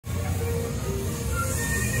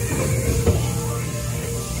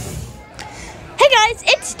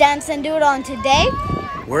dance and do it on today.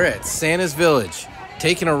 We're at Santas Village,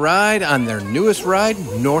 taking a ride on their newest ride,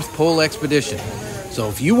 North Pole Expedition. So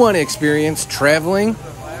if you want to experience traveling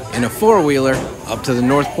in a four-wheeler up to the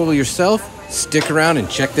North Pole yourself, stick around and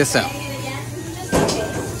check this out.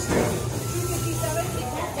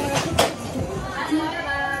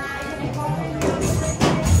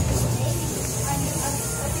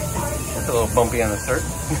 It's a little bumpy on the start.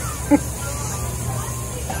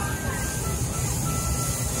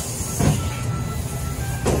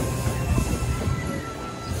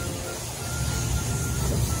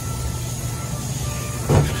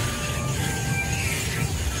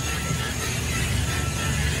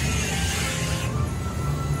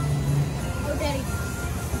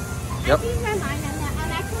 Yep. I'm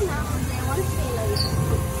actually not hungry. I want to stay late.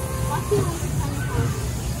 Watch me home for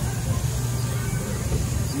 25.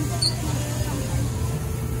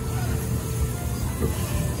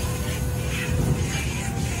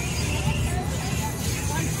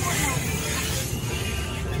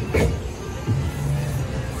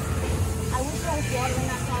 I wish there was water in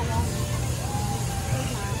that bottle.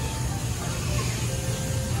 There's not.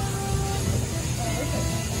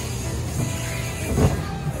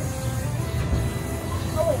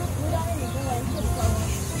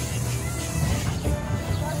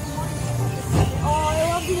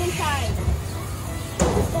 Inside.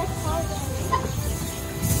 That's hard.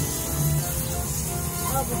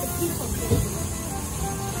 Oh, but the people do.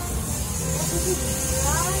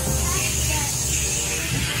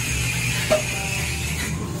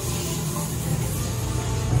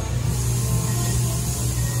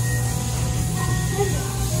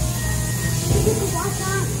 Watch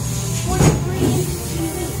out. 43 inches.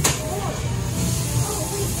 Oh,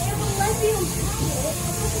 wait, they have a lesbian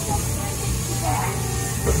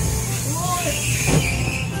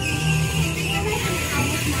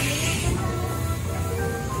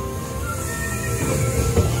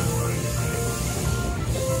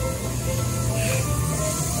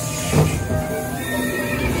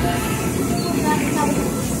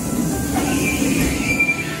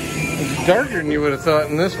It's darker than you would have thought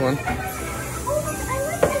in this one.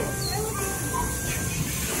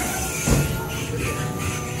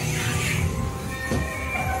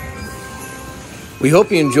 We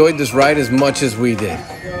hope you enjoyed this ride as much as we did.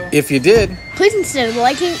 If you did, please consider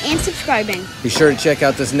liking and subscribing. Be sure to check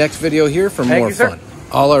out this next video here for more fun.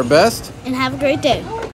 All our best. And have a great day.